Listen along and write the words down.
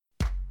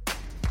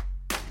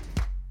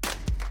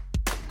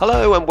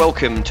Hello and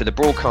welcome to the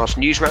Broadcast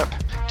News Wrap,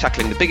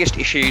 tackling the biggest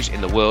issues in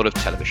the world of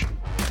television.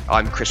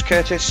 I'm Chris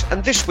Curtis,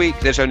 and this week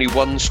there's only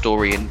one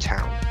story in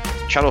town: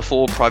 Channel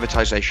 4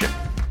 privatisation,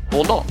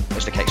 or not,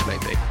 as the case may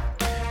be.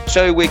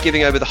 So we're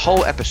giving over the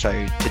whole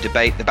episode to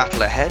debate the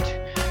battle ahead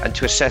and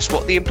to assess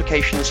what the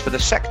implications for the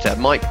sector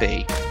might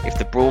be if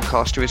the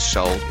broadcaster is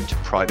sold into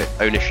private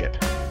ownership.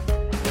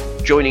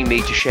 Joining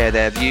me to share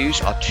their views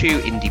are two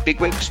indie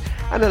bigwigs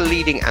and a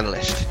leading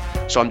analyst.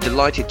 So I'm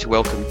delighted to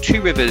welcome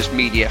Two Rivers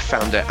Media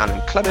founder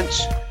Alan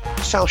Clements,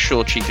 South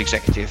Shore Chief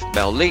Executive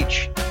Mel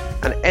Leach,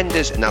 and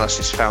Enders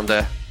Analysis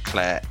founder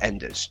Claire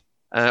Enders.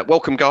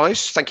 Welcome,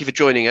 guys. Thank you for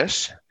joining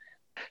us.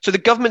 So the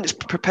government is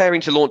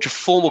preparing to launch a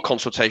formal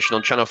consultation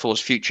on Channel 4's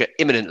future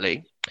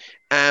imminently,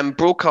 and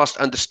Broadcast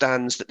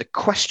understands that the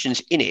questions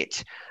in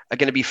it are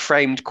going to be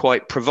framed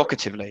quite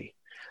provocatively.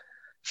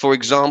 For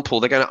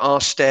example, they're going to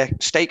ask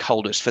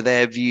stakeholders for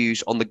their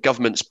views on the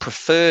government's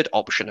preferred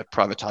option of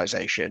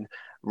privatisation,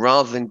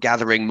 rather than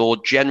gathering more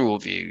general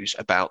views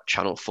about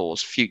Channel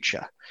 4's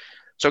future.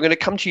 So I'm going to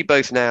come to you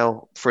both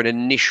now for an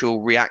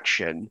initial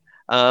reaction.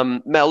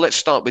 Mel, let's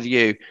start with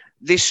you.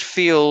 This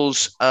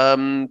feels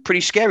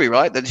pretty scary,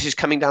 right? That this is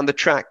coming down the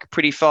track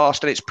pretty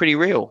fast and it's pretty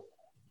real.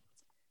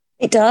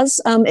 It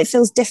does. It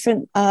feels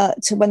different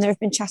to when there have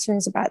been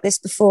chatterings about this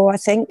before, I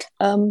think.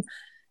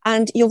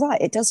 And you're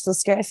right, it does feel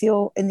scary if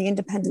you're in the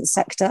independent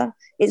sector.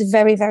 It's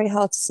very, very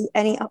hard to see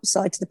any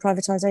upside to the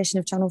privatisation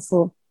of Channel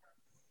 4.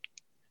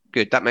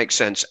 Good, that makes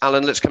sense.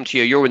 Alan, let's come to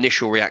you. Your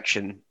initial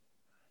reaction.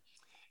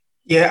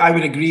 Yeah, I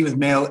would agree with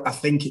Mel. I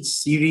think it's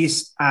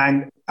serious,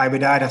 and I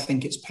would add, I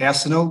think it's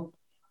personal.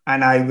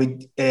 And I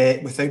would,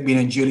 without being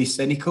unduly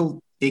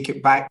cynical, take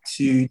it back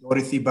to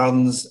Dorothy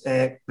Byrne's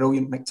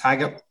brilliant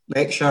McTaggart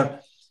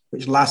lecture,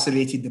 which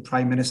lacerated the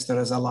Prime Minister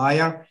as a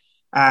liar.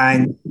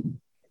 And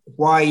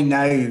why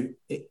now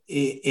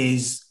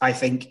is, I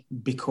think,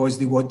 because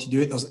they want to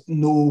do it. There's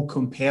no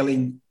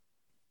compelling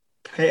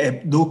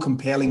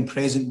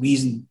present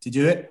reason to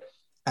do it.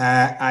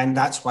 And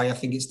that's why I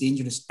think it's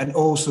dangerous. And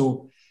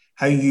also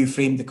how you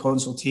frame the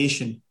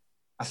consultation,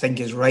 I think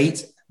is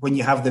right. When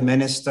you have the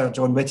Minister,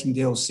 John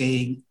Whittingdale,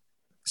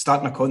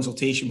 starting a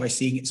consultation by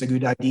saying it's a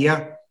good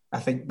idea, I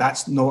think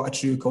that's not a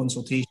true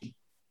consultation.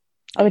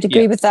 I would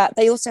agree with that.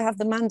 They also have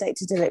the mandate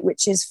to do it,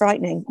 which is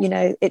frightening. You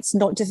know, it's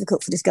not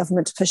difficult for this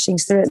government to push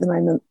things through at the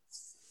moment.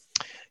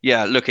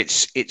 Yeah, look,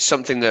 it's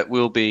something that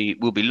we'll be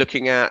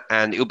looking at,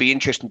 and it'll be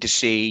interesting to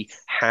see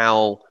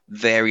how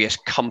various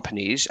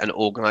companies and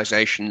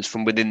organisations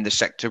from within the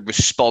sector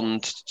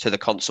respond to the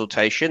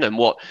consultation and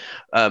what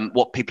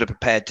people are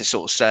prepared to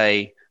sort of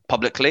say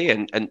publicly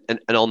and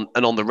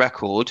on the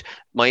record.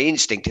 My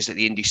instinct is that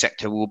the indie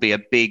sector will be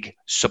a big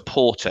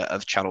supporter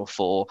of Channel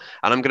 4,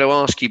 and I'm going to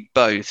ask you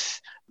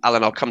both.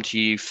 Alan, I'll come to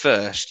you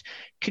first.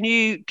 Can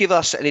you give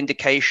us an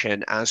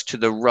indication as to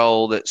the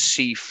role that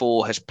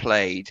C4 has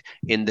played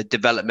in the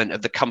development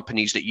of the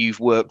companies that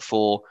you've worked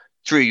for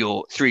through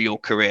your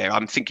career?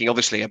 I'm thinking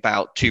obviously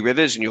about Two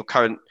Rivers and your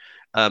current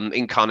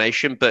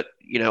incarnation, but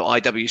you know,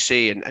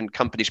 IWC and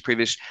companies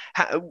previous.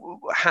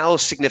 How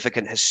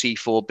significant has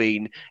C4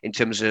 been in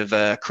terms of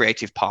a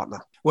creative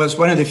partner? Well, it's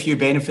one of the few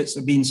benefits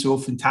of being so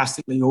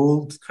fantastically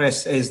old,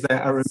 Chris, is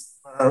that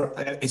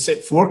it's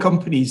at four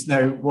companies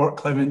now: Wart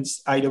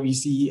Clements,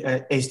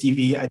 IWC,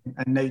 STV,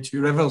 and now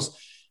Two Rivers.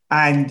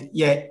 And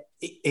yet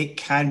it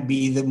can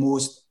be the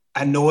most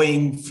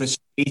annoying,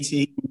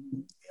 frustrating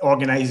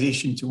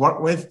organisation to work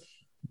with,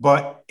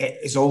 but it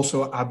is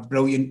also a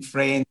brilliant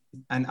friend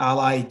and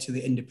ally to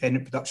the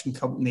independent production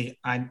company,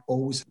 and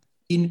always has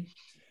been.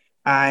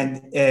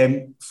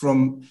 And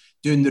from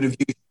doing the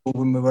review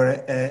when we were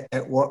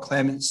at Wart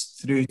Clements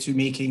through to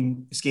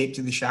making Escape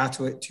to the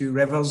Chateau at Two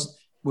Rivers,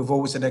 we've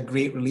always had a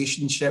great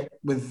relationship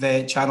with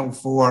Channel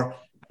 4,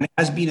 and it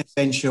has been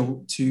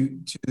essential to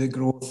the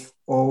growth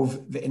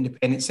of the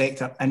independent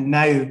sector. And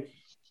now,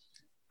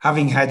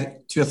 having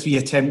had 2 or 3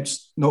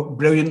 attempts, not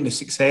brilliantly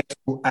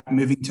successful, at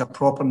moving to a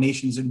proper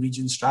nations and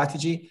regions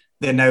strategy,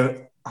 they're now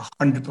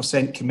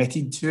 100%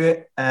 committed to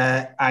it,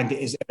 and it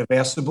is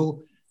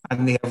irreversible.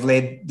 And they have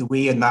led the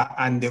way in that,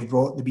 and they've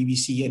brought the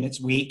BBC in its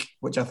wake,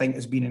 which I think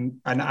has been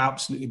an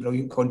absolutely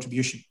brilliant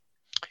contribution.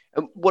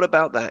 What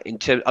about that?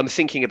 I'm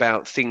thinking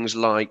about things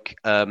like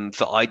for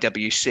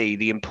IWC,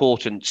 the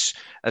importance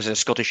as a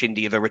Scottish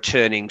indie of a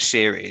returning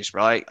series,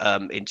 right?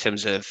 In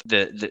terms of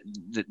the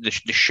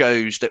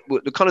shows that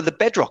were kind of the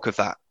bedrock of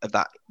that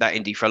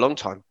indie for a long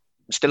time,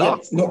 still are.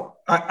 No,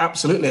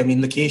 absolutely. I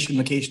mean, location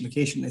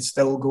is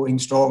still going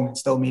strong.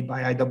 It's still made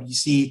by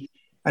IWC,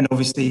 and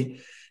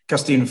obviously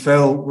Kirsty and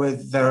Phil,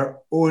 with their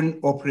own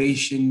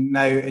operation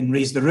now in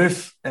Raise the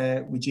Roof,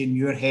 with Jane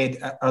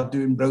Muirhead, are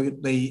doing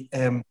brilliantly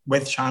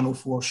with Channel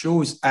 4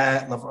 shows.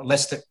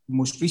 Listed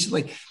most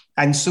recently.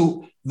 And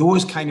so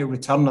those kind of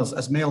returners,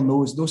 as Mel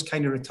knows, those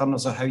kind of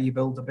returners are how you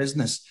build a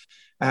business.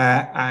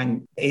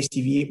 And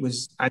STV, it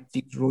was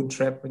Antiques Road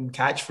Trip and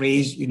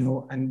Catchphrase, you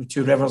know, and with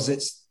Two Rivers,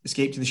 it's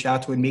Escape to the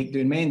Chateau and Make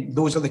Doing Men.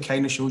 Those are the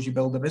kind of shows you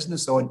build a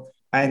business on.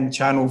 And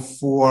Channel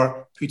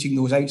 4, putting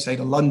those outside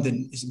of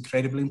London is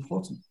incredibly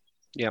important.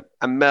 Yeah.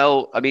 And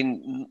Mel, I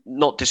mean,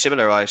 not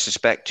dissimilar, I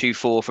suspect,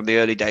 2-4 from the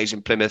early days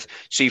in Plymouth.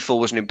 C4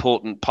 was an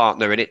important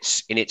partner in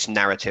its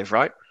narrative,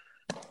 right?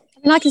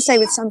 And I can say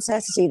with some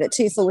certainty that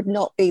 2-4 would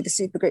not be the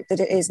supergroup that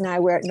it is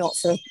now were it not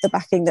for the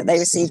backing that they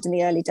received in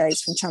the early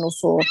days from Channel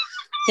 4.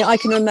 You know, I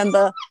can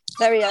remember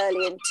very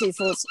early in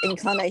 2-4's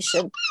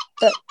incarnation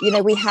that, you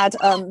know, we had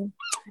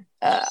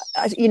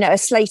a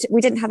slate. We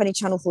didn't have any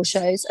Channel 4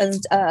 shows,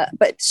 and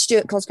but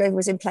Stuart Cosgrove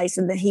was in place,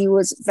 and he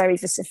was very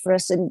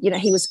vociferous, and you know,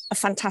 he was a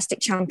fantastic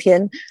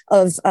champion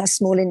of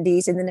small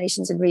indies in the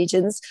nations and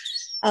regions,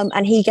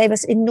 and he gave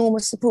us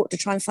enormous support to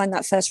try and find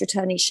that first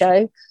returnee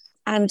show.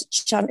 And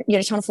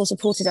Channel 4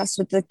 supported us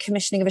with the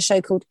commissioning of a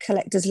show called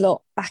Collector's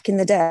Lot back in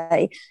the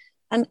day.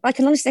 And I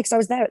can honestly say, because I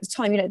was there at the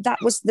time, you know, that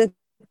was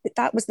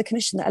the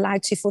commission that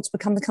allowed 2-4 to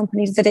become the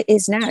company that it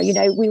is now. You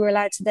know, we were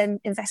allowed to then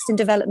invest in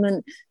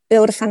development,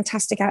 build a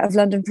fantastic out of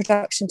London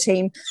production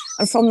team.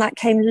 And from that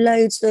came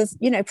loads of,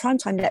 you know,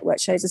 primetime network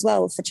shows as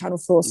well for Channel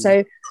 4.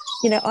 So,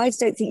 you know, I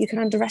don't think you can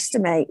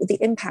underestimate the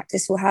impact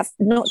this will have,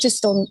 not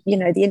just on, you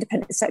know, the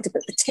independent sector,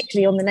 but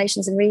particularly on the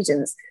nations and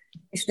regions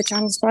if the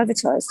channel's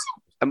privatised.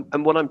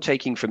 And what I'm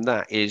taking from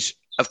that is,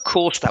 of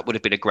course, that would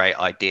have been a great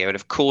idea. And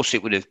of course,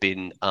 it would have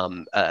been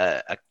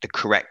the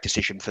correct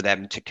decision for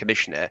them to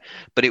commission it.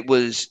 But it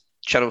was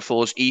Channel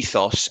 4's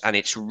ethos and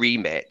its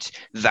remit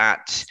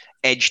that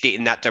edged it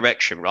in that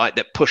direction, right?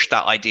 That pushed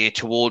that idea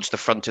towards the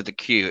front of the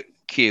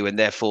queue and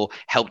therefore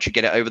helped you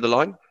get it over the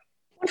line.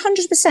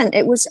 100%.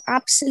 It was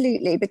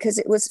absolutely, because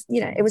it was,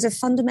 you know, it was of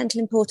fundamental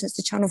importance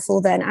to Channel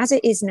 4 then, as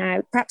it is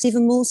now, perhaps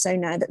even more so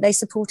now, that they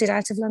supported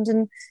out of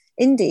London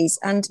indies.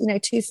 And, you know,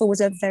 2-4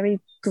 was a very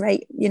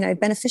great, you know,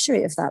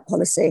 beneficiary of that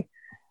policy.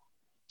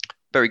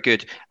 Very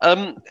good.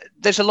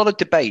 There's a lot of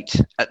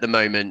debate at the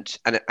moment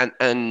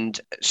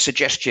and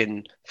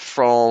suggestion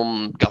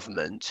from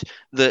government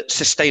that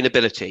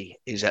sustainability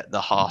is at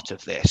the heart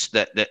of this,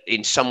 that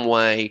in some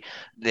way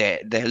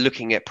they're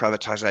looking at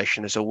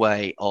privatisation as a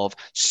way of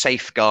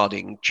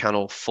safeguarding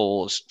Channel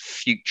 4's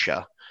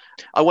future.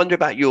 I wonder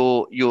about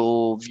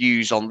your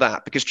views on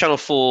that, because Channel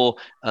 4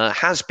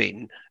 has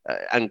been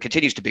and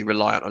continues to be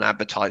reliant on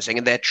advertising,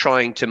 and they're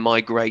trying to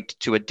migrate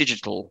to a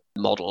digital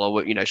model,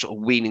 or, you know, sort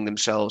of weaning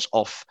themselves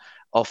off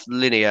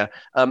linear.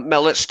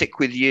 Mel, let's stick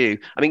with you.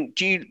 I mean,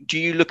 do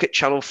you look at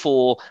Channel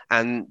 4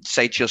 and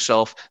say to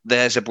yourself,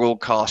 there's a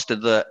broadcaster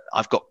that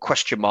I've got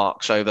question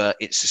marks over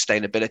its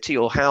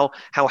sustainability, or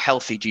how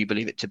healthy do you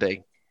believe it to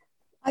be?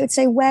 I would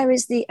say, where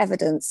is the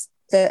evidence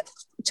that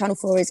Channel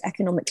 4 is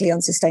economically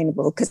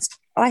unsustainable? Because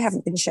I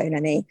haven't been shown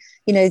any.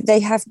 You know, they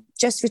have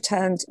just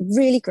returned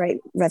really great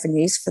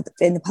revenues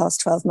in the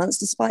past 12 months,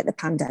 despite the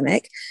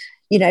pandemic.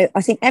 You know,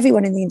 I think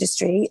everyone in the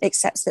industry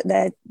accepts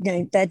that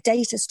their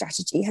data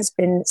strategy has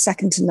been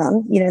second to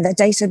none. You know, their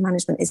data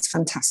management is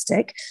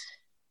fantastic.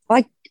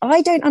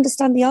 I don't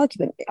understand the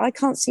argument. I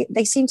can't see it.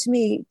 They seem to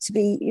me to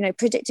be, you know,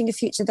 predicting a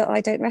future that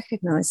I don't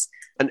recognise.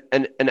 And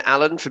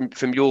Alan,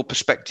 from your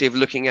perspective,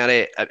 looking at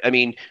it, I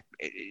mean,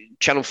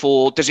 Channel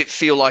 4, does it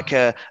feel like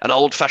an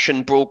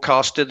old-fashioned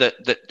broadcaster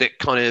that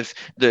kind of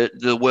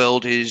the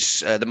world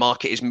is the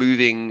market is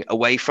moving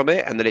away from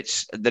it, and that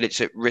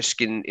it's at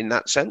risk in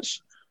that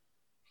sense?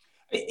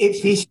 It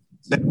faces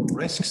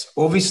risks,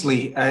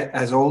 obviously,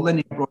 as all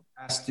linear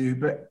broadcasts do.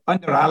 But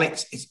under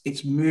Alex,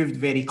 it's moved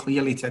very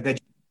clearly to a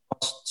digital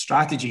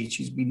strategy.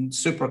 She's been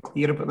super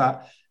clear about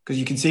that, because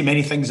you can say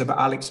many things about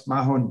Alex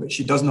Mahon, but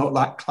she does not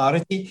lack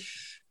clarity.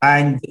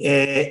 And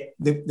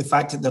the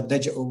fact that their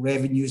digital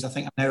revenues, I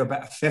think, are now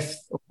about a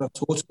fifth of their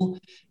total,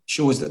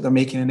 shows that they're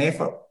making an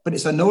effort. But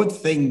it's an odd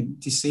thing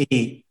to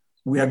say,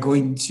 we are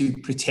going to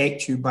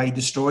protect you by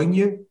destroying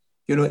you.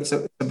 You know, it's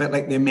a bit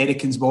like the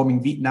Americans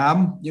bombing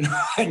Vietnam, you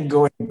know, and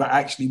going, but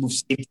actually we've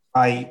saved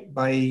by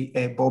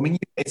bombing you.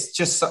 It's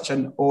just such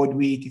an odd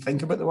way to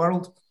think about the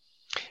world.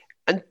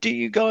 And do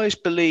you guys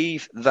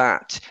believe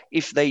that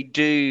if they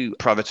do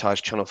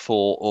privatise Channel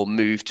 4 or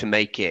move to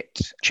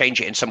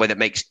change it in some way that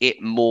makes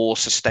it more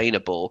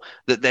sustainable,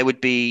 that there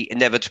would be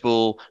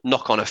inevitable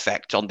knock-on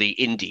effect on the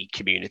indie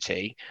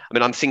community? I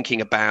mean, I'm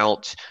thinking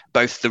about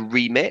both the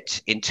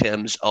remit in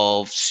terms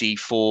of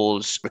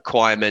C4's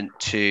requirement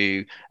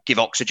to give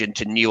oxygen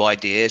to new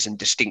ideas and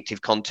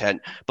distinctive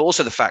content, but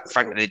also the fact,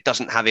 frankly, that it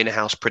doesn't have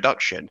in-house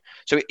production.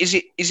 So is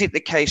it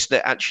the case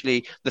that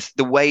actually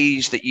the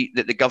ways that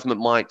the government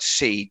might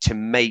see to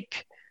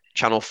make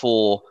Channel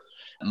 4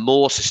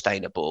 more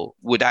sustainable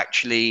would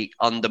actually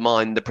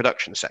undermine the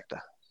production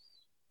sector?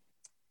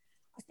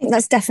 I think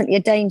that's definitely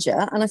a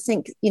danger. And I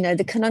think, you know,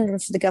 the conundrum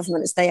for the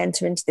government as they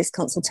enter into this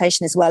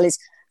consultation as well is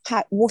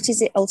what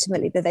is it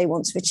ultimately that they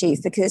want to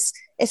achieve? Because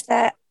if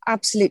their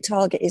absolute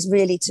target is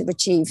really to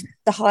achieve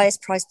the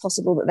highest price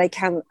possible that they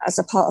can as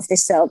a part of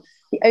this sale,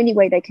 the only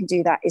way they can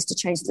do that is to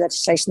change the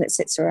legislation that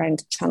sits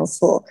around Channel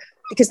 4,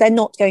 because they're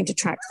not going to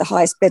track the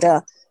highest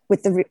bidder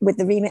with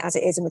the remit as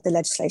it is and with the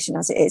legislation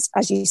as it is.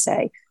 As you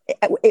say,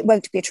 it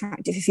won't be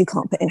attractive if you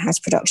can't put in-house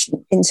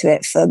production into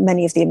it for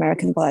many of the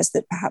American buyers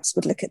that perhaps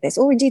would look at this,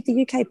 or indeed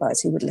the UK buyers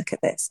who would look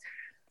at this.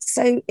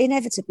 So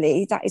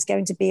inevitably, that is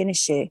going to be an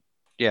issue.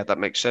 Yeah, that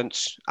makes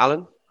sense.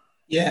 Alan?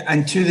 Yeah,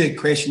 and to the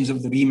questions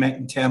of the remit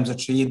in terms of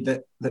trade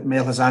that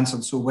Mel has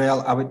answered so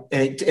well, I would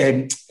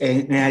in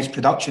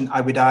production, I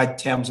would add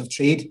terms of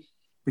trade,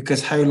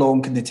 because how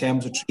long can the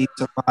terms of trade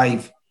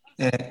survive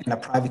in a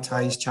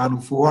privatised Channel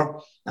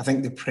 4? I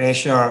think the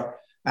pressure,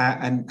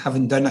 and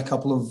having done a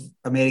couple of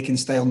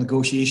American-style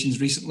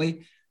negotiations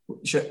recently,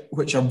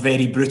 which are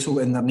very brutal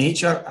in their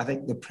nature, I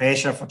think the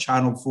pressure for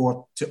Channel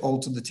 4 to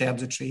alter the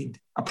terms of trade,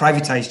 a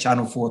privatised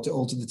Channel 4 to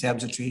alter the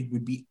terms of trade,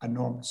 would be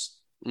enormous.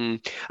 I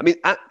mean,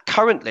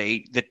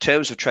 currently, the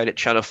terms of trade at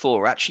Channel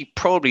 4 are actually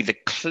probably the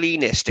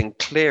cleanest and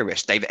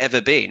clearest they've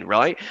ever been,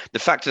 right? The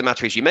fact of the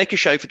matter is you make a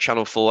show for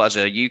Channel 4 as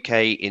a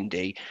UK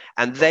indie,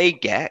 and they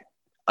get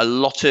a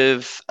lot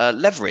of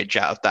leverage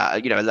out of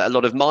that, a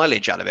lot of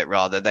mileage out of it,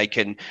 rather. They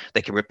can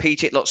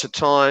repeat it lots of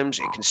times.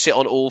 It can sit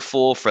on All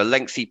 4 for a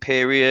lengthy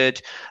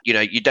period.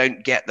 You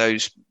don't get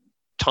those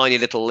tiny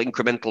little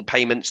incremental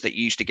payments that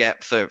you used to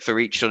get for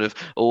each sort of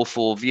All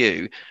 4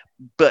 view.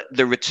 But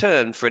the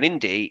return for an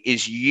indie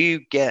is you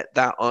get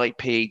that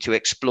IP to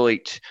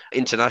exploit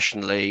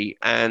internationally,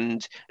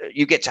 and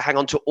you get to hang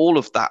on to all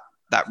of that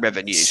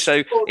revenue.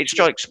 So it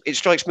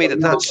strikes me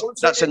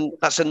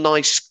that's a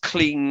nice,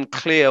 clean,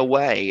 clear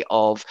way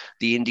of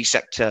the indie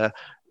sector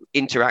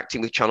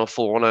interacting with Channel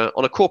 4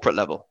 on a corporate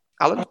level.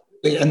 Alan?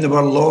 And they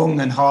were long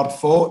and hard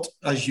fought,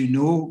 as you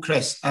know,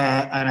 Chris.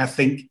 And I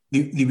think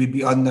they would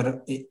be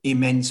under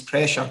immense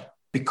pressure,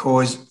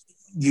 because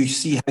you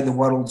see how the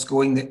world's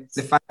going.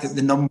 The fact that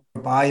the number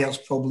of buyers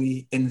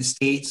probably in the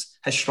States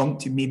has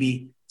shrunk to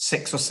maybe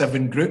 6 or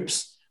 7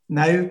 groups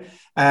now.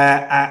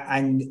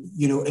 And,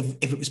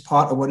 if it was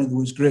part of one of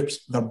those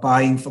groups, they're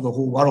buying for the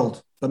whole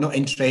world. They're not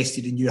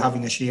interested in you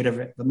having a share of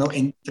it. They're not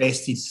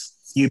interested in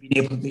you being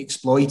able to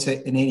exploit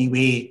it in any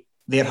way.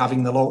 They're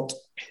having the lot.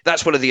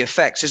 That's one of the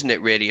effects, isn't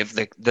it, really, of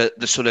the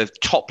sort of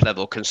top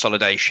level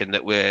consolidation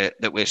that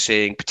we're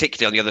seeing,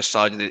 particularly on the other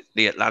side of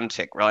the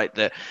Atlantic, right?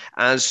 That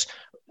as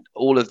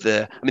all of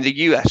the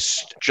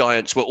US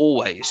giants were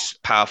always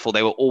powerful.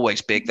 They were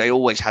always big. They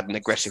always had an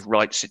aggressive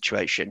rights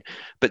situation.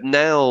 But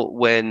now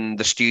when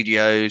the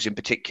studios in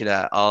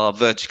particular are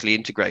vertically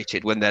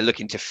integrated, when they're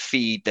looking to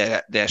feed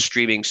their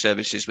streaming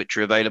services, which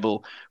are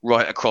available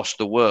right across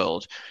the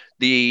world,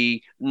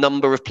 the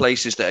number of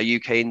places that a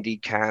UK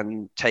indie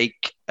can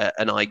take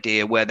an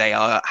idea where they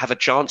have a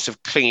chance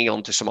of clinging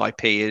on to some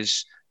IP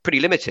is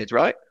pretty limited,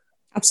 right?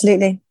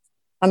 Absolutely.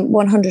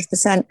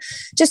 100%.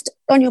 Just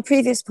on your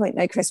previous point,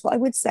 though, Chris, what I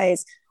would say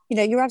is,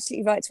 you're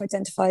absolutely right to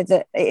identify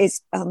that it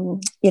is,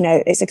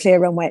 it's a clear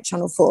runway at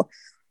Channel 4.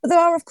 But there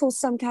are, of course,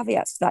 some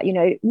caveats to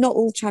that. Not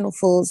all Channel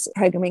 4's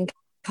programming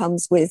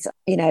comes with,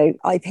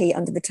 IP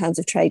under the terms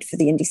of trade for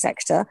the indie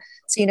sector.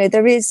 So,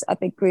 there is a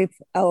big group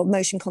or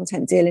motion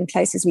content deal in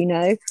place, as we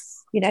know.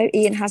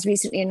 Ian has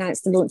recently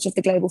announced the launch of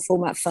the Global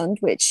Format Fund,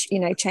 which,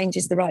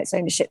 changes the rights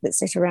ownership that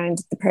sit around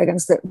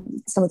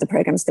some of the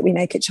programs that we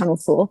make at Channel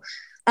 4.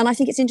 And I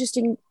think it's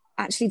interesting,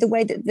 actually, the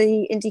way that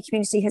the indie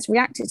community has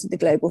reacted to the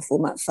Global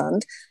Format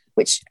Fund,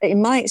 which in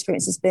my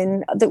experience has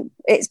been that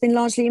it's been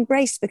largely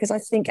embraced, because I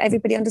think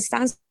everybody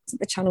understands that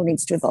the channel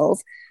needs to evolve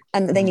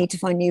and that they need to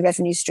find new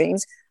revenue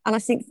streams. And I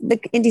think the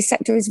indie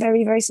sector is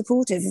very, very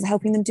supportive of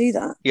helping them do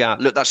that. Yeah,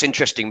 look, that's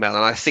interesting, Mel.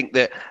 And I think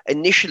that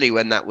initially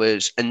when that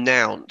was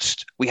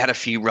announced, we had a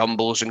few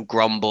rumbles and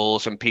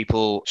grumbles and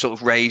people sort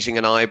of raising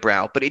an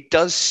eyebrow. But it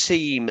does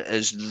seem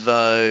as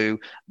though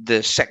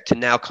the sector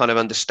now kind of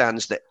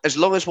understands that as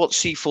long as what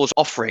C4's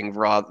offering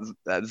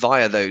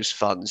via those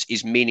funds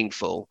is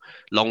meaningful,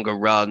 longer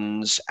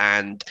runs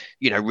and,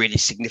 really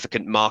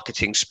significant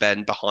marketing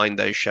spend behind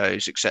those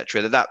shows,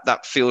 etc.,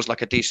 that feels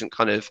like a decent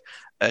kind of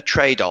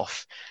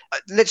trade-off.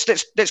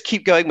 Let's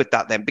keep going with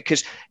that then,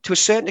 because to a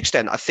certain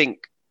extent, I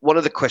think one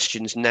of the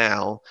questions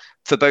now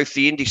for both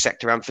the indie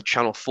sector and for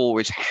Channel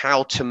 4 is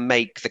how to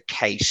make the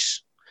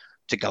case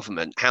to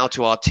government, how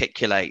to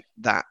articulate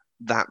that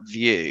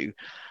view.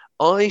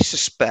 I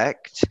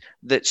suspect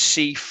that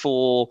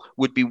C4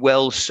 would be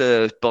well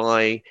served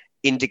by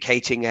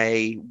indicating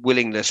a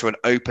willingness or an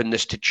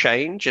openness to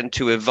change and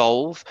to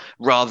evolve,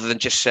 rather than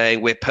just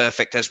saying we're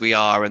perfect as we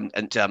are and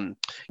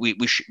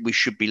we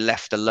should be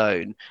left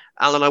alone.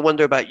 Alan, I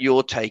wonder about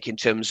your take in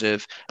terms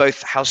of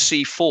both how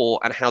C4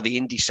 and how the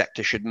indie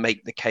sector should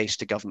make the case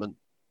to government.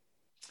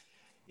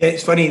 Yeah,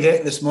 it's funny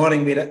that this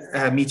morning we had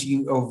a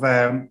meeting of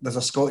there's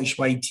a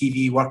Scottish-wide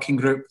TV working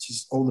group, which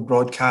is all the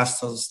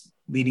broadcasters,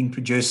 leading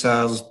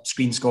producers,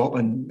 Screen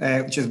Scotland,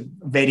 which is a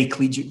very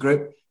collegiate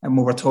group. And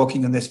we were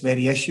talking on this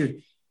very issue.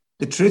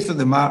 The truth of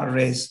the matter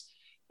is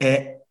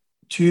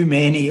too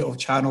many of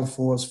Channel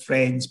 4's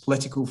friends,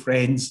 political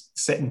friends,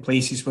 sit in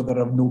places where they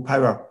have no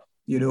power.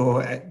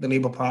 The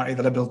Labour Party,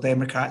 the Liberal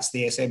Democrats,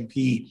 the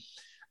SNP.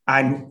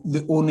 And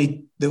the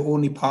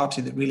only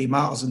party that really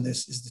matters in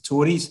this is the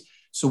Tories.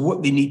 So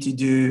what they need to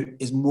do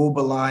is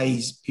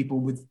mobilise people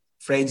with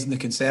friends in the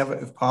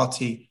Conservative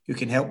Party who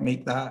can help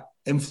make that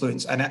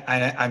influence, and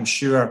I'm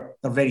sure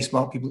they're very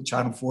smart people at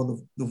Channel 4.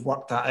 They've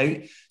worked that out.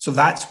 So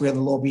that's where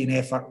the lobbying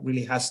effort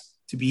really has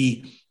to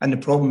be. And the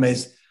problem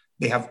is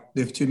they have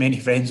too many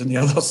friends on the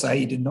other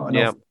side and not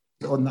enough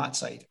on that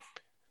side.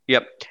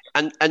 Yep.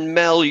 And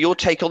Mel, your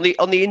take on the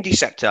indie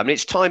sector. I mean,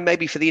 it's time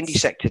maybe for the indie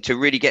sector to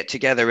really get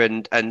together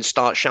and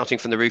start shouting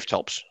from the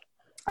rooftops.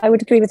 I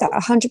would agree with that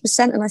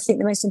 100%. And I think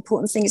the most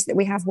important thing is that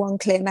we have one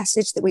clear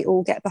message that we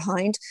all get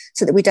behind,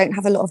 so that we don't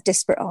have a lot of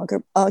disparate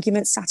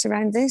arguments sat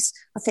around this.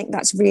 I think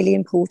that's really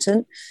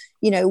important.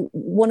 You know,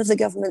 one of the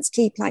government's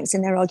key planks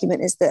in their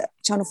argument is that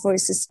Channel 4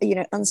 is,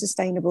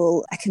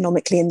 unsustainable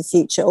economically in the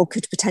future, or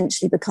could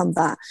potentially become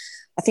that.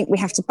 I think we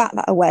have to back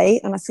that away.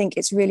 And I think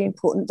it's really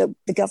important that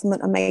the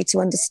government are made to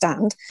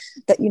understand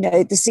that,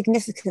 the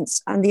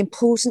significance and the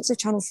importance of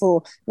Channel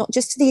 4, not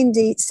just to the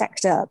indie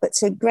sector, but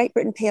to Great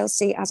Britain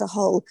PLC as a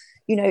whole.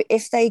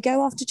 If they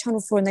go after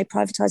Channel 4 and they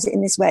privatise it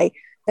in this way,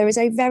 there is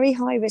a very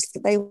high risk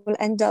that they will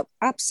end up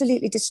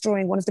absolutely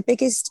destroying one of the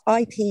biggest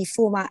IP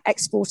format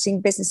exporting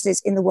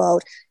businesses in the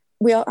world.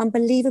 We are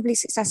unbelievably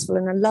successful,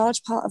 and a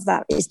large part of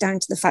that is down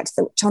to the fact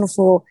that Channel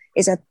 4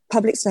 is a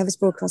public service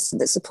broadcaster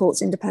that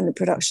supports independent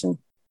production.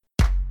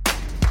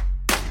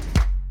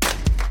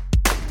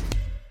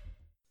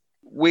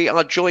 We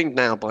are joined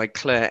now by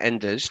Claire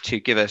Enders to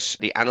give us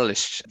the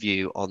analyst's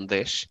view on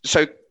this.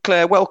 So,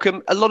 Claire,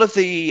 welcome. A lot of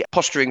the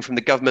posturing from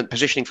the government,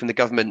 positioning from the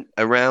government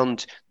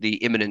around the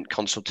imminent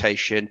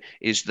consultation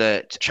is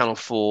that Channel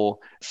 4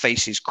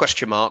 faces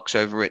question marks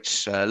over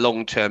its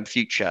long-term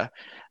future.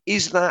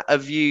 Is that a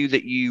view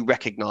that you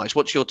recognise?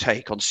 What's your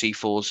take on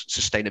C4's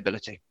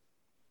sustainability?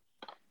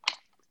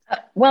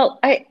 Well,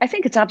 I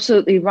think it's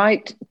absolutely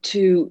right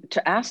to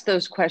ask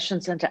those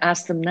questions, and to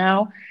ask them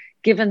now,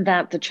 given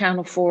that the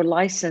Channel 4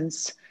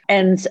 license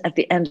ends at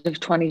the end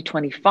of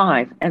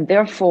 2025. And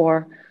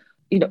therefore,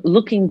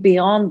 looking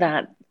beyond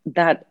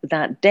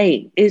that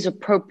date is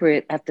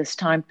appropriate at this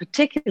time,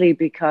 particularly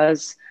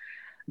because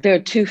there are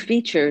two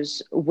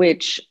features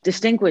which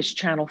distinguish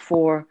Channel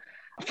 4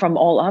 from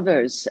all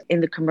others in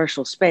the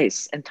commercial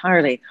space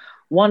entirely.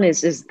 One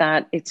is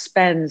that it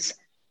spends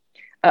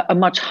a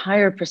much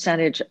higher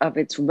percentage of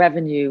its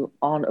revenue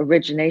on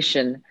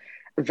origination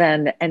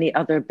than any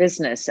other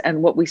business.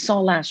 And what we saw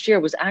last year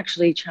was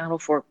actually Channel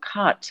 4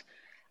 cut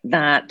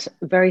that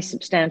very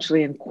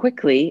substantially and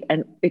quickly.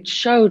 And it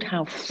showed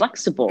how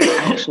flexible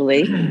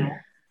actually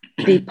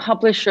the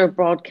publisher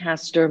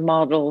broadcaster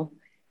model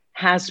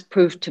has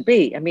proved to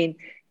be. I mean,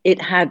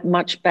 it had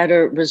much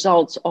better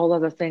results, all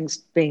other things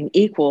being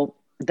equal,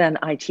 than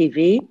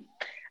ITV,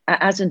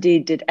 as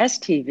indeed did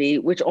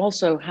STV, which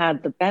also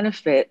had the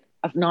benefit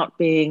of not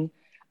being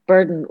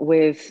burdened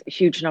with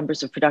huge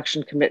numbers of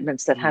production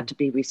commitments that had to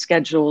be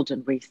rescheduled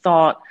and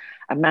rethought,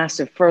 a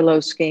massive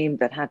furlough scheme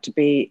that had to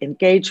be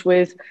engaged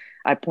with.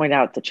 I point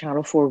out that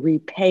Channel 4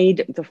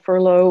 repaid the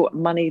furlough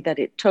money that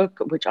it took,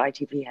 which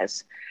ITV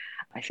has,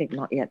 I think,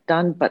 not yet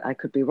done, but I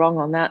could be wrong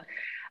on that.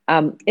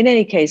 In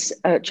any case,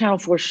 Channel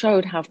 4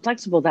 showed how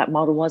flexible that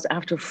model was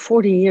after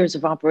 40 years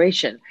of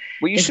operation.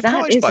 Were you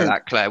surprised by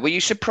that, Claire? Were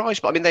you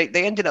surprised? I mean,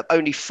 they ended up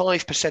only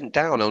 5%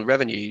 down on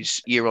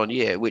revenues year on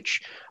year,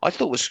 which I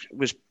thought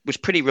was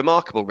pretty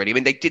remarkable, really. I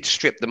mean, they did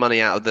strip the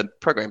money out of the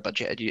program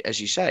budget, as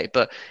you say,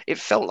 but it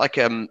felt like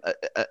a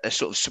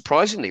sort of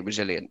surprisingly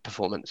resilient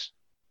performance.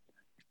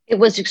 It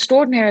was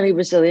extraordinarily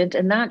resilient,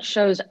 and that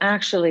shows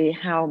actually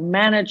how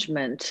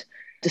management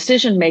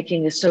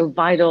decision-making is so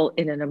vital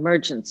in an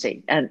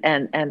emergency. And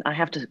I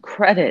have to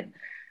credit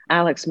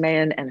Alex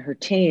Mahan and her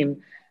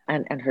team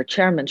and her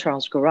chairman,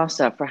 Charles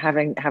Garassa, for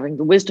having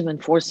the wisdom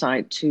and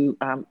foresight to,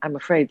 I'm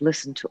afraid,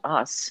 listen to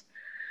us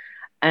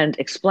and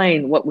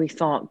explain what we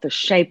thought the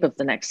shape of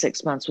the next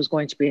 6 months was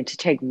going to be, and to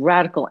take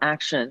radical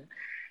action.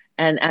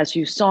 And as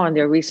you saw in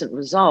their recent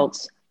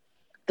results,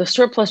 the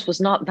surplus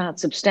was not that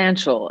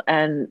substantial,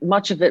 and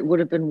much of it would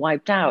have been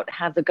wiped out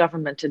had the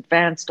government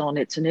advanced on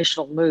its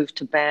initial move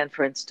to ban,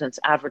 for instance,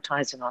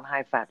 advertising on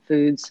high-fat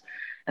foods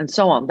and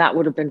so on. That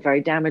would have been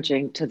very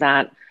damaging to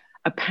that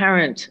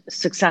apparent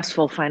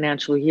successful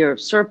financial year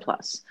of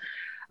surplus,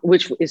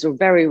 which is a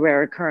very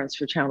rare occurrence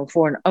for Channel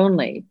 4, and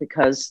only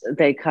because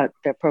they cut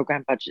their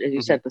program budget, as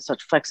you said, with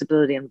such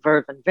flexibility and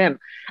verve and vim.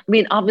 I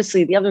mean,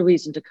 obviously, the other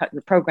reason to cut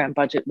the program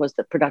budget was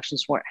that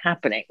productions weren't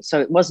happening. So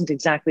it wasn't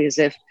exactly as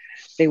if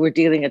they were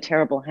dealing a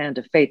terrible hand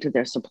of fate to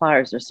their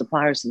suppliers. Their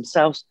suppliers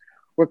themselves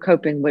were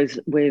coping with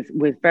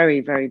very,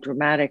 very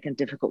dramatic and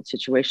difficult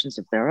situations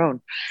of their own.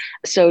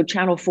 So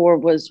Channel 4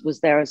 was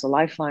there as a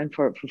lifeline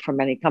for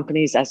many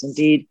companies, as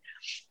indeed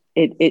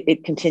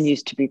it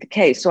continues to be the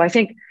case. So I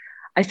think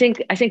the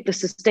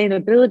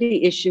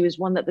sustainability issue is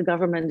one that the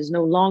government is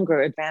no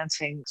longer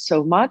advancing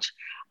so much.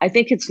 I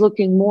think it's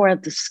looking more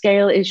at the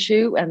scale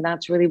issue, and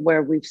that's really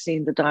where we've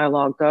seen the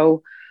dialogue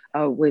go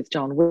with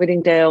John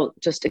Whittingdale,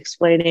 just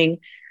explaining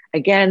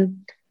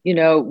again,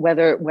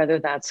 whether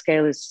that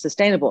scale is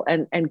sustainable.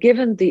 And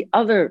given the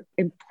other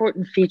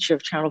important feature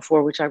of Channel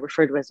 4, which I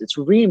refer to as its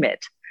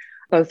remit,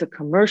 both a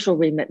commercial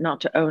remit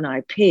not to own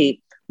IP,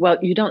 well,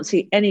 you don't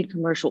see any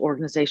commercial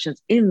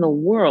organizations in the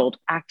world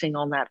acting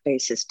on that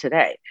basis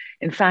today.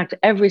 In fact,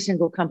 every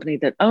single company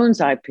that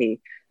owns IP,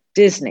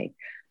 Disney,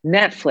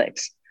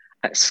 Netflix,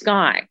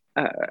 Sky,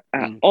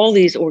 all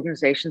these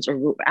organizations,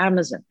 or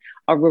Amazon,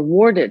 are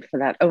rewarded for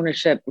that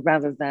ownership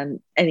rather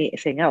than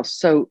anything else.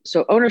 So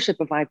ownership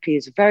of IP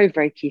is a very,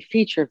 very key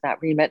feature of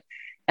that remit,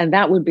 and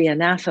that would be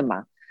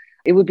anathema.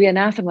 It would be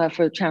anathema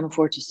for Channel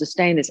 4 to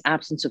sustain its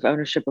absence of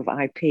ownership of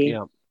IP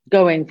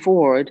going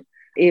forward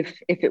if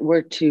it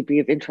were to be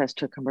of interest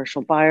to a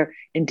commercial buyer.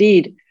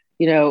 Indeed,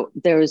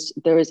 there is,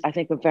 I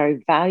think, a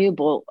very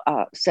valuable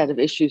set of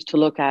issues to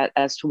look at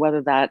as to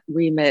whether that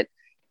remit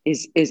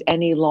is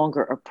any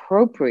longer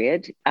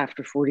appropriate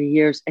after 40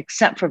 years,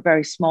 except for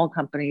very small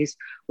companies,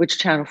 which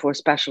Channel 4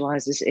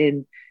 specializes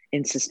in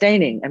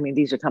sustaining. I mean,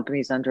 these are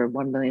companies under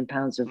 £1 million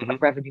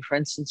of revenue, for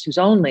instance, whose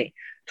only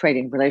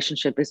trading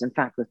relationship is, in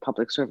fact, with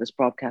public service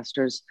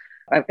broadcasters,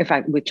 in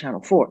fact, with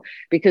Channel 4.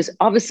 Because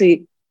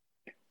obviously,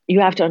 you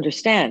have to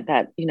understand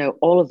that,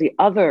 all of the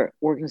other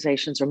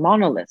organizations are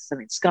monoliths. I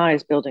mean, Sky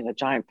is building a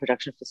giant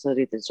production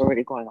facility that's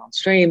already going on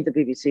stream. The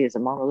BBC is a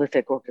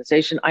monolithic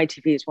organization.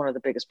 ITV is one of the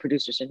biggest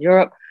producers in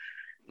Europe,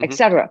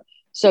 etc.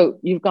 So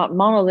you've got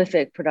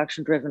monolithic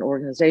production-driven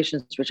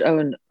organizations which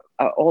own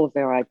all of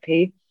their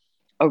IP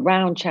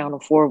around Channel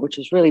 4, which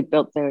is really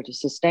built there to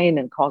sustain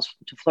and cause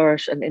to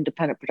flourish an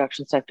independent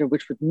production sector,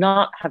 which would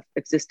not have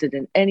existed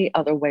in any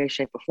other way,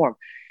 shape, or form.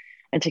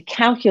 And to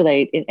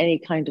calculate in any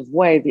kind of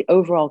way the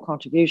overall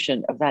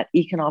contribution of that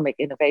economic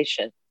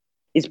innovation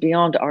is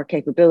beyond our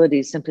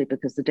capabilities, simply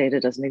because the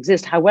data doesn't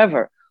exist.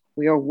 However,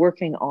 we are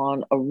working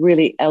on a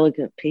really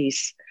elegant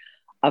piece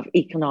of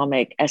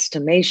economic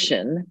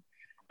estimation,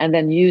 and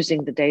then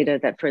using the data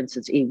that, for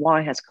instance,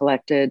 EY has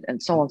collected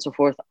and so on and so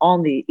forth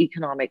on the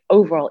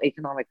overall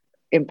economic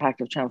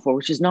impact of Channel 4,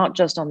 which is not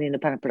just on the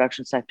independent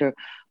production sector,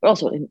 but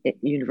also in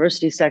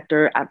university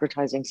sector,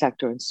 advertising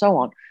sector, and so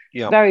on.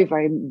 Very,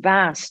 very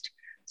vast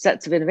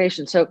sets of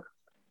innovation. So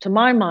to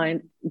my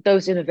mind,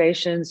 those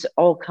innovations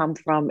all come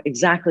from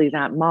exactly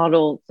that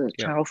model, the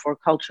Channel 4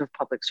 culture of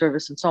public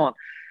service and so on.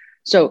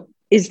 So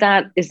is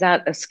that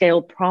a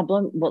scale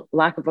problem? Well,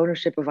 lack of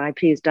ownership of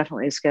IP is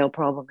definitely a scale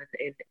problem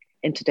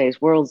in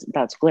today's world.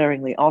 That's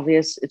glaringly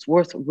obvious. It's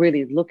worth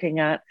really looking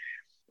at.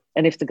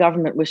 And if the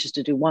government wishes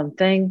to do one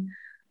thing,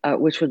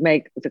 which would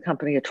make the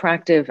company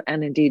attractive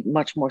and indeed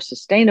much more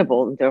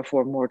sustainable, and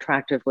therefore more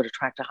attractive, would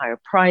attract a higher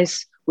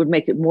price, would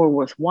make it more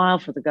worthwhile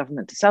for the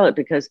government to sell it,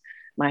 because,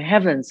 my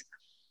heavens,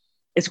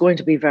 it's going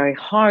to be very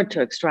hard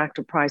to extract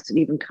a price that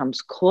even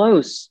comes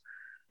close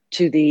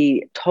to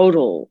the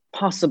total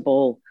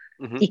possible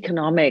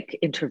economic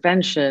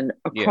intervention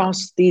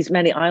across these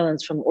many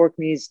islands, from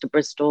Orkneys to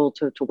Bristol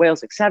to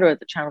Wales, etc.,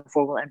 that Channel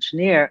 4 will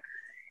engineer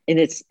in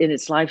its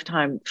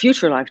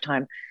future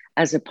lifetime,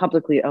 as a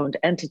publicly owned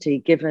entity,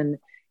 given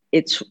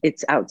its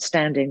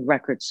outstanding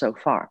record so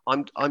far.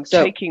 I'm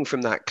taking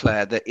from that,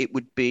 Claire, that it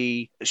would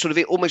be sort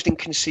of almost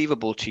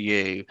inconceivable to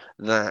you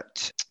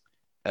that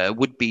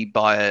would-be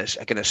buyers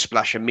are going to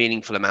splash a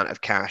meaningful amount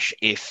of cash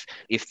if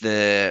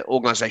the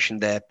organisation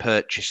they're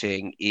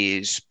purchasing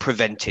is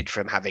prevented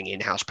from having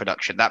in-house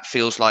production. That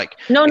feels like...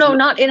 No,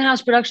 not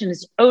in-house production.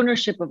 It's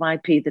ownership of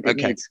IP that it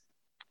needs.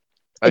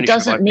 It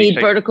doesn't need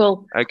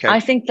vertical.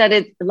 I think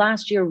that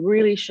last year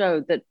really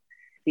showed that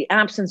the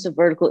absence of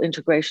vertical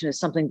integration is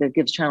something that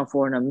gives Channel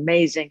 4 an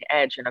amazing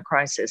edge in a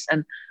crisis.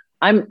 And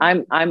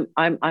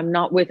I'm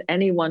not with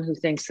anyone who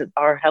thinks that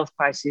our health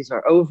crises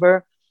are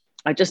over.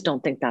 I just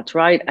don't think that's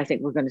right. I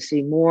think we're going to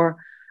see more.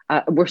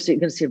 We're going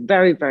to see a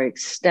very, very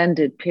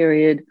extended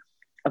period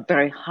of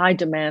very high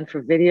demand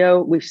for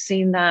video. We've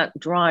seen that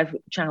drive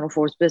Channel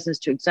 4's business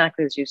to,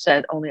 exactly as you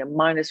said, only a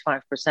minus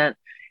 5%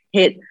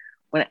 hit,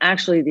 when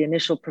actually the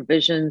initial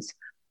provisions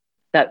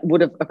that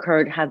would have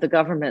occurred had the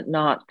government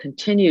not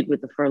continued with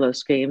the furlough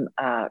scheme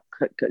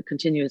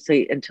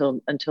continuously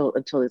until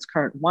its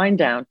current wind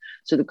down.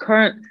 So the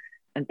current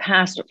and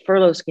past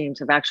furlough schemes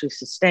have actually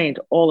sustained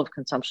all of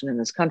consumption in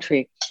this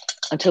country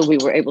until we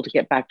were able to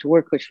get back to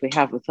work, which we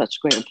have with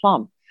such great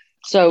aplomb.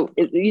 So,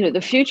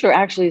 the future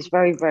actually is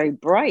very, very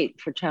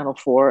bright for Channel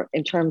 4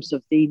 in terms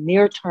of the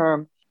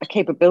near-term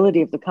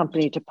capability of the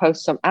company to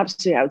post some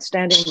absolutely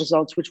outstanding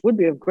results, which would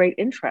be of great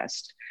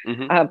interest.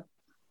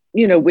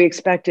 We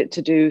expect it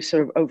to do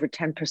sort of over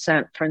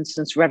 10%, for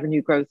instance,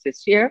 revenue growth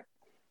this year.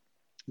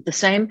 The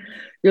same,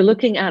 you're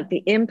looking at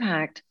the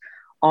impact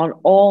on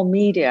all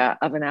media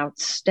of an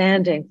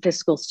outstanding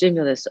fiscal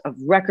stimulus of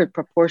record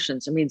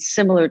proportions. I mean,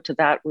 similar to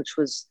that which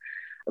was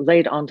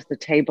laid onto the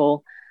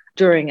table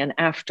during and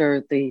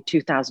after the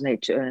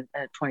 2008 to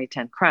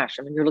 2010 crash.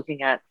 I mean, you're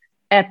looking at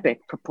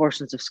epic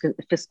proportions of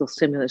fiscal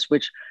stimulus,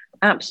 which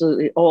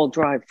absolutely all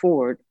drive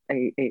forward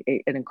an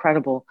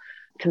incredible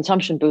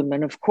consumption boom.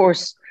 And of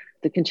course,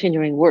 the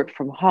continuing work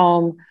from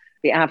home,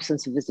 the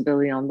absence of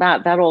visibility on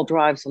that all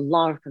drives a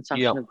lot of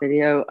consumption of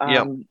video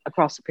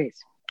across the piece.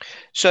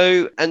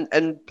 So, and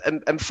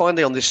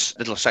finally on this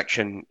little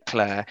section,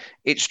 Claire,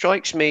 it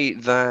strikes me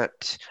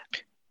that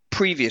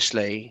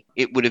previously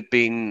it would have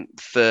been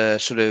for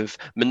sort of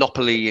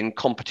monopoly and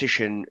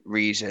competition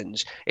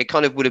reasons. It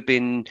kind of would have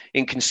been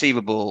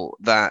inconceivable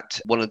that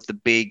one of the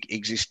big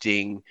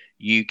existing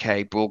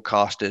UK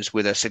broadcasters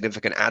with a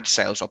significant ad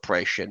sales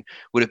operation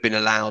would have been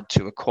allowed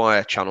to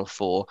acquire Channel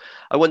 4.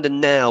 I wonder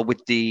now,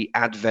 with the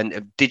advent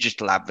of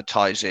digital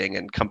advertising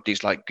and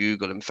companies like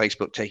Google and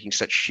Facebook taking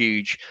such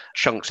huge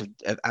chunks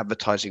of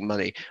advertising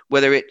money,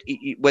 whether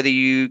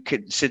you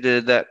consider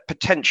that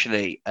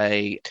potentially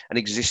an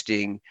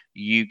existing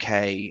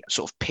UK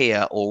sort of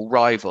peer or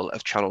rival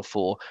of Channel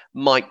 4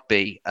 might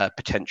be a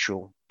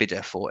potential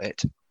bidder for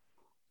it.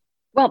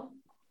 Well,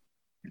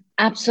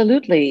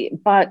 absolutely,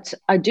 but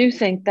I do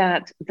think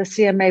that the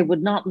CMA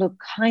would not look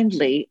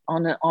kindly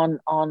on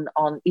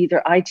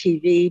either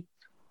ITV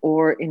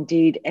or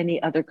indeed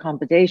any other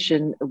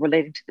combination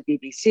relating to the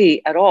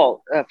BBC at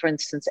all. For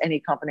instance, any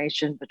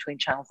combination between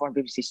Channel 4 and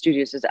BBC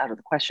Studios is out of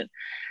the question.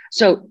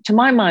 So to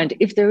my mind,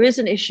 if there is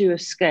an issue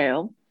of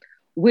scale,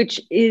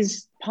 which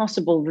is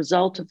possible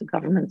result of the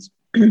government's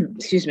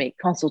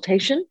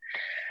consultation,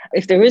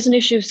 if there is an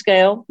issue of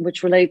scale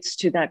which relates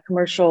to that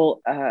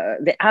commercial,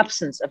 the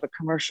absence of a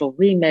commercial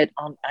remit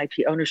on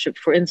IP ownership,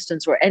 for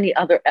instance, or any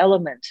other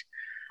element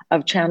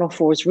of Channel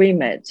 4's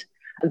remit,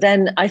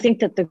 then I think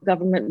that the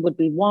government would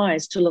be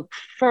wise to look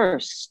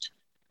first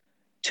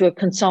to a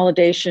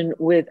consolidation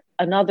with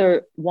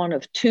another one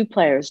of two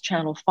players,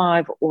 Channel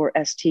 5 or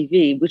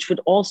STV, which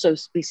would also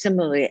be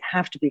similarly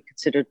have to be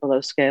considered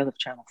below scale if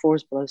Channel 4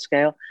 is below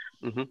scale.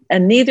 Mm-hmm.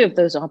 And neither of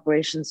those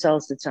operations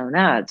sells its own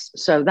ads.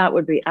 So that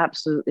would be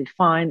absolutely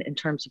fine in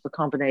terms of a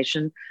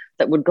combination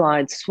that would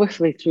glide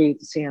swiftly through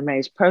the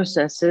CMA's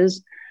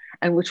processes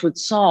and which would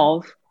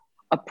solve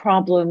a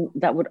problem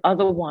that would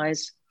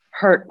otherwise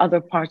hurt other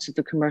parts of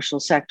the commercial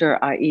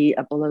sector, i.e.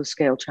 a below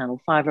scale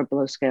Channel 5 or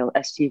below scale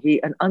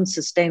STV, an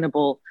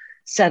unsustainable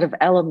set of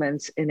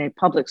elements in a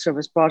public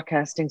service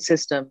broadcasting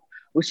system,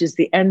 which is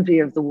the envy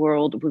of the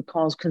world, would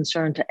cause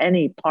concern to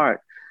any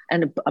part,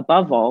 and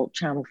above all,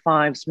 Channel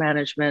 5's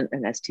management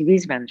and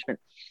STV's management.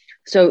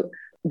 So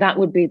that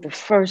would be the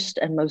first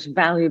and most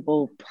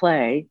valuable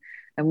play.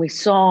 And we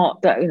saw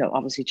that,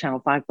 obviously Channel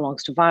 5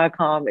 belongs to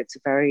Viacom. It's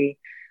a very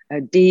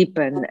deep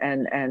and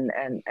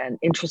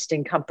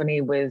interesting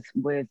company with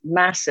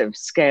massive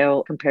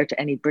scale compared to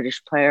any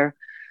British player,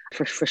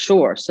 for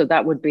sure. So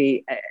that would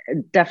be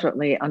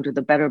definitely under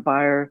the better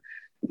buyer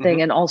thing.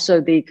 Mm-hmm. And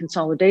also the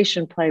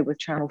consolidation play with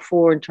Channel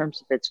 4 in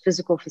terms of its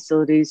physical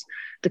facilities,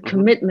 the mm-hmm.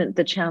 commitment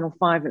that Channel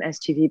 5 and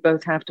STV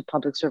both have to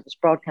public service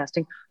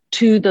broadcasting,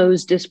 to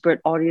those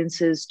disparate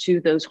audiences, to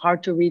those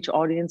hard to reach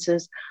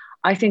audiences.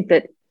 I think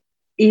that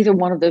either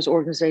one of those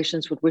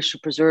organizations would wish to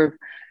preserve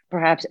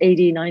perhaps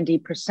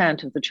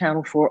 80-90% of the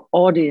Channel 4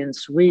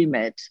 audience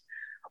remit,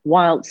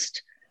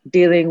 whilst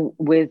dealing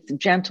with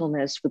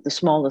gentleness with the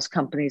smallest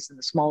companies and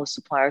the smallest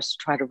suppliers to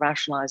try to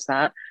rationalize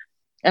that.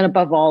 And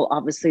above all,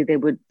 obviously, they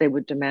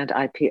would demand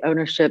IP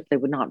ownership. They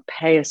would not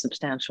pay a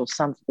substantial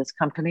sum for this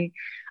company.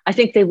 I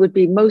think they would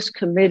be most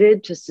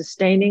committed to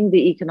sustaining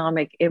the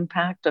economic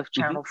impact of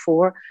Channel mm-hmm.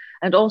 4,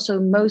 and also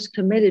most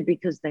committed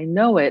because they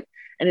know it.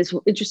 And it's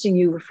interesting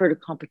you refer to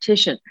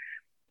competition.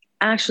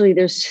 Actually,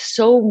 there's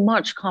so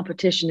much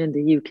competition in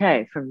the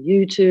UK, from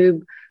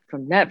YouTube,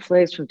 from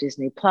Netflix, from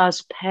Disney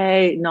Plus.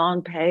 Pay,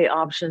 non-pay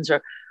options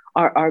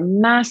are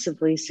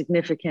massively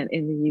significant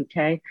in the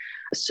UK.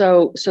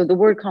 So the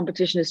word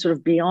competition is sort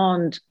of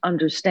beyond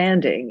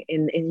understanding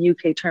in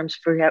UK terms.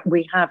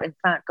 We have, in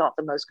fact, got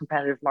the most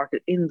competitive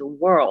market in the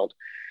world.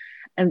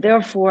 And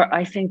therefore,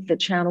 I think that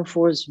Channel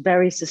 4's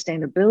very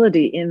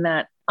sustainability in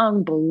that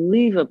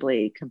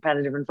unbelievably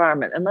competitive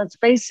environment. And let's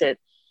face it,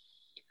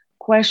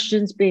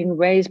 questions being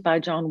raised by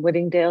John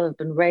Whittingdale have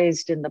been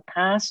raised in the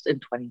past, in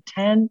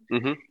 2010,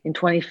 mm-hmm. in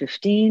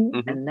 2015,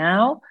 mm-hmm. and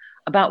now,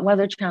 about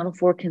whether Channel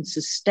 4 can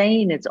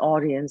sustain its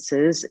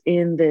audiences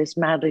in this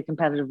madly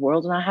competitive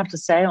world. And I have to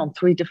say, on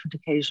 3 different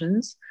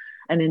occasions,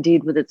 and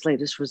indeed with its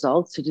latest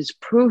results, it is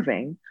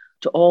proving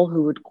to all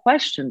who would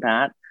question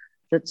that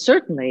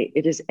certainly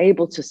it is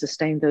able to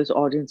sustain those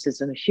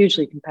audiences in a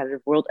hugely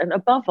competitive world. And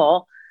above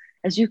all,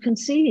 as you can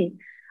see,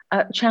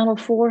 Channel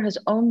 4 has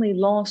only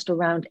lost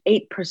around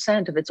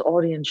 8% of its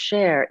audience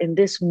share in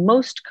this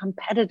most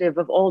competitive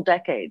of all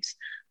decades.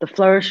 The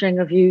flourishing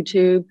of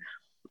YouTube,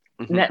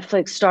 mm-hmm.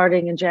 Netflix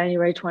starting in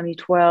January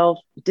 2012,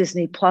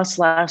 Disney Plus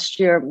last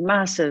year,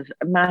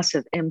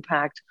 massive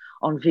impact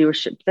on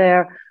viewership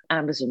there.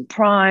 Amazon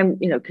Prime,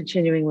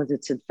 continuing with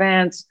its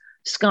advance.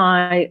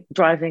 Sky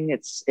driving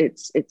its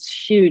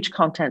huge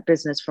content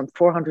business from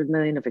 400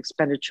 million of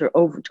expenditure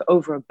over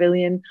 $1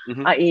 billion,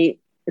 mm-hmm. i.e.,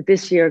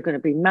 this year going to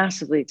be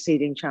massively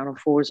exceeding Channel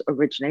 4's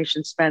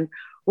origination spend.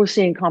 We're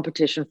seeing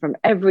competition from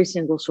every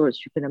single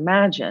source you can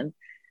imagine.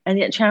 And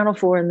yet Channel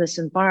 4 in this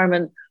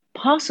environment,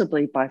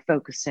 possibly by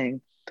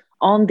focusing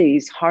on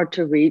these hard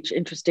to reach,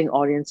 interesting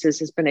audiences,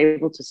 has been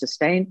able to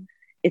sustain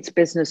its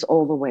business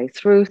all the way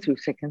through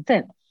thick and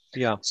thin.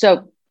 Yeah.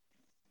 So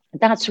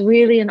That's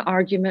really an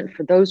argument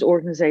for those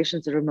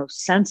organizations that are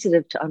most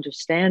sensitive to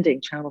understanding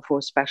Channel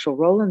 4's special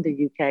role in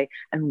the UK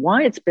and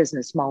why its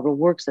business model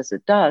works as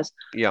it does.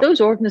 Yeah.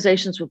 Those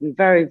organizations will be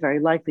very, very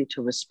likely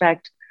to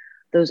respect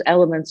those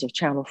elements of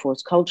Channel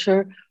 4's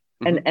culture.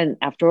 Mm-hmm. And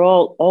after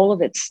all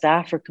of its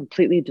staff are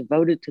completely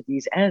devoted to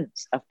these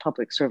ends of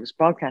public service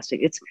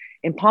broadcasting. It's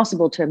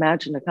impossible to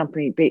imagine a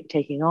company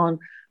taking on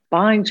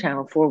buying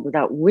Channel 4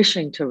 without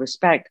wishing to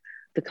respect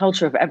the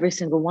culture of every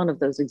single one of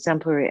those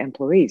exemplary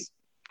employees.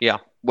 Yeah,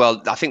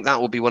 well, I think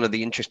that will be one of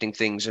the interesting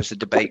things as the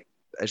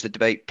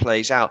debate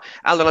plays out.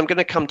 Alan, I'm going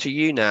to come to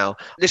you now.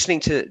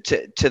 Listening to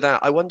that,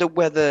 I wonder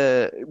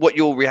what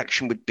your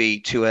reaction would be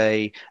to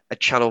a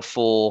Channel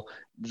 4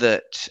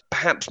 that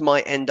perhaps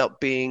might end up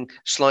being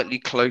slightly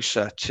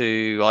closer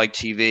to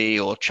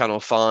ITV or Channel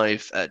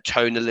 5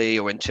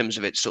 tonally or in terms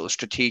of its sort of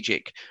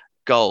strategic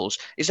goals.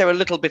 Is there a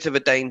little bit of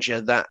a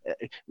danger that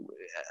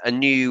a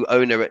new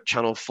owner at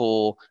Channel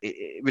 4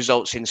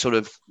 results in sort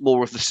of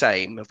more of the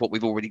same of what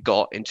we've already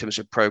got in terms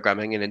of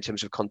programming and in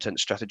terms of content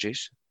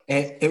strategies?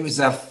 It was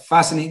a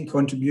fascinating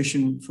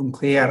contribution from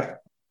Claire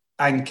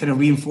and kind of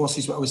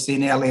reinforces what I was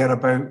saying earlier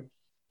about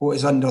what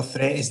is under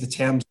threat is the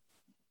terms,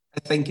 I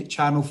think, at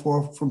Channel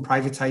 4 from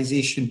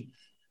privatisation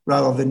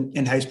rather than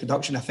in-house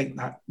production. I think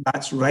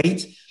that's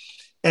right.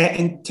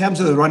 In terms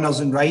of the runners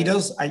and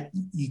riders,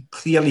 you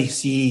clearly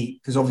see,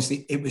 because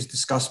obviously it was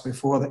discussed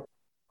before that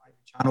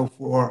Channel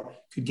 4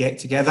 could get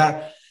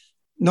together.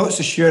 Not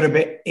so sure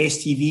about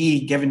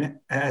STV, given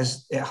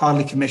it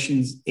hardly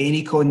commissions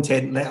any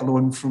content, let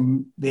alone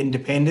from the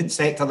independent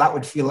sector. That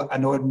would feel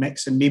an odd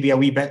mix and maybe a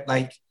wee bit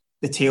like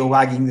the tail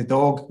wagging the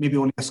dog. Maybe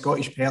only a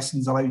Scottish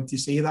person's allowed to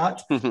say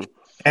that.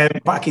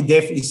 But I can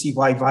definitely see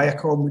why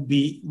Viacom would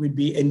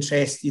be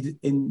interested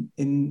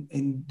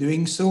in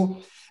doing so.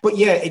 But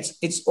yeah,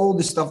 it's all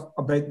the stuff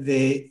about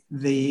the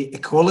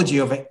ecology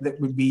of it that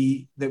would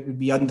be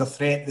under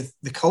threat.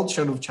 The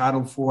culture of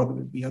Channel 4 that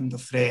would be under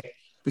threat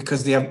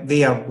because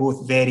they are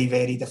both very,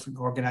 very different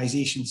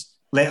organisations.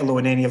 Let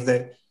alone any of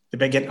the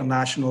big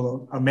international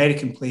or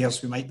American players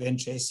who might be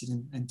interested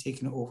in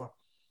taking it over.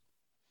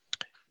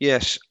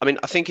 Yes, I mean,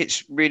 I think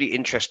it's really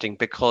interesting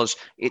because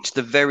it's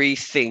the very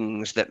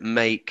things that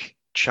make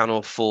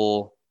Channel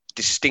 4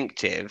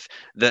 distinctive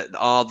that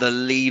are the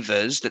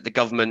levers that the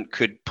government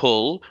could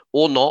pull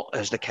or not,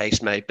 as the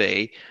case may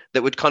be,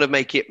 that would kind of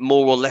make it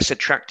more or less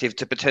attractive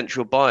to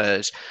potential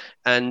buyers.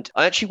 And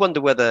I actually wonder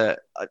whether,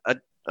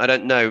 I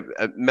don't know,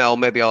 Mel,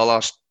 maybe I'll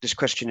ask this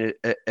question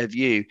of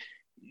you.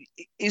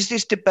 Is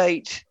this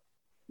debate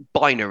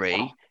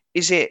binary?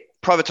 Is it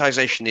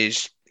privatisation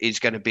is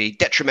going to be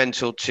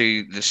detrimental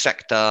to the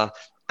sector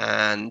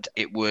and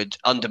it would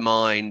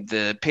undermine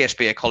the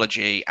PSB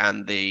ecology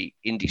and the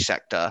indie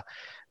sector?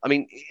 I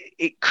mean,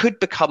 it could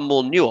become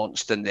more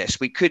nuanced than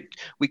this. We could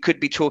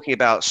be talking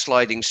about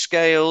sliding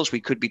scales. We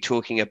could be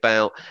talking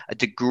about a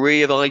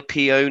degree of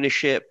IP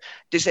ownership.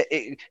 Do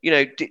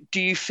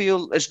you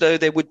feel as though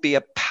there would be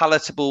a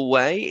palatable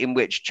way in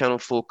which Channel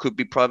 4 could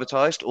be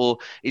privatised, or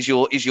is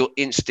your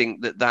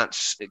instinct that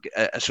that's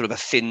a sort of a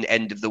thin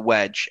end of the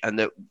wedge, and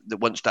that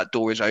once that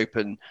door is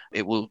open,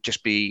 it will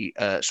just be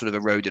sort of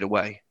eroded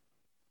away?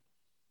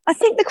 I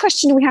think the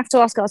question we have to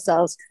ask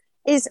ourselves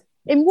is,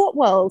 in what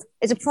world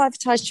is a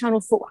privatised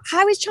Channel 4?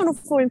 How is Channel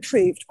 4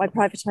 improved by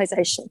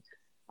privatisation?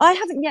 I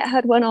haven't yet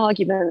heard one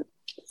argument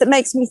that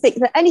makes me think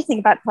that anything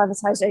about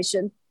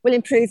privatisation will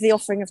improve the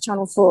offering of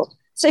Channel 4.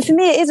 So for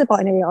me, it is a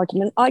binary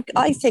argument.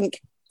 I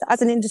think that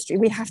as an industry,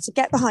 we have to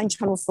get behind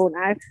Channel 4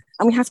 now,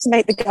 and we have to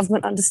make the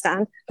government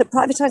understand that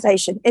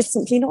privatisation is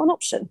simply not an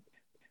option.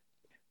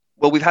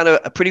 Well, we've had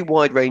a pretty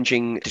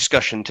wide-ranging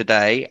discussion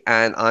today,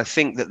 and I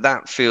think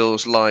that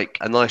feels like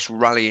a nice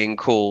rallying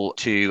call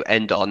to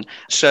end on.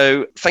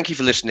 So thank you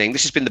for listening.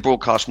 This has been the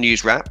Broadcast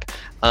News Wrap.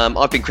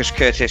 I've been Chris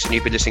Curtis, and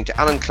you've been listening to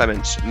Alan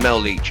Clements,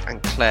 Mel Leach,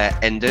 and Claire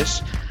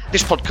Enders.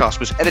 This podcast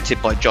was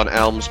edited by John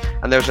Elms,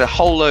 and there's a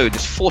whole load,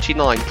 there's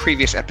 49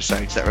 previous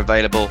episodes that are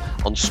available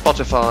on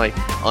Spotify,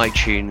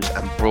 iTunes,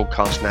 and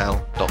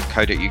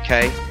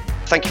broadcastnow.co.uk.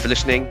 Thank you for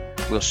listening.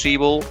 We'll see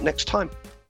you all next time.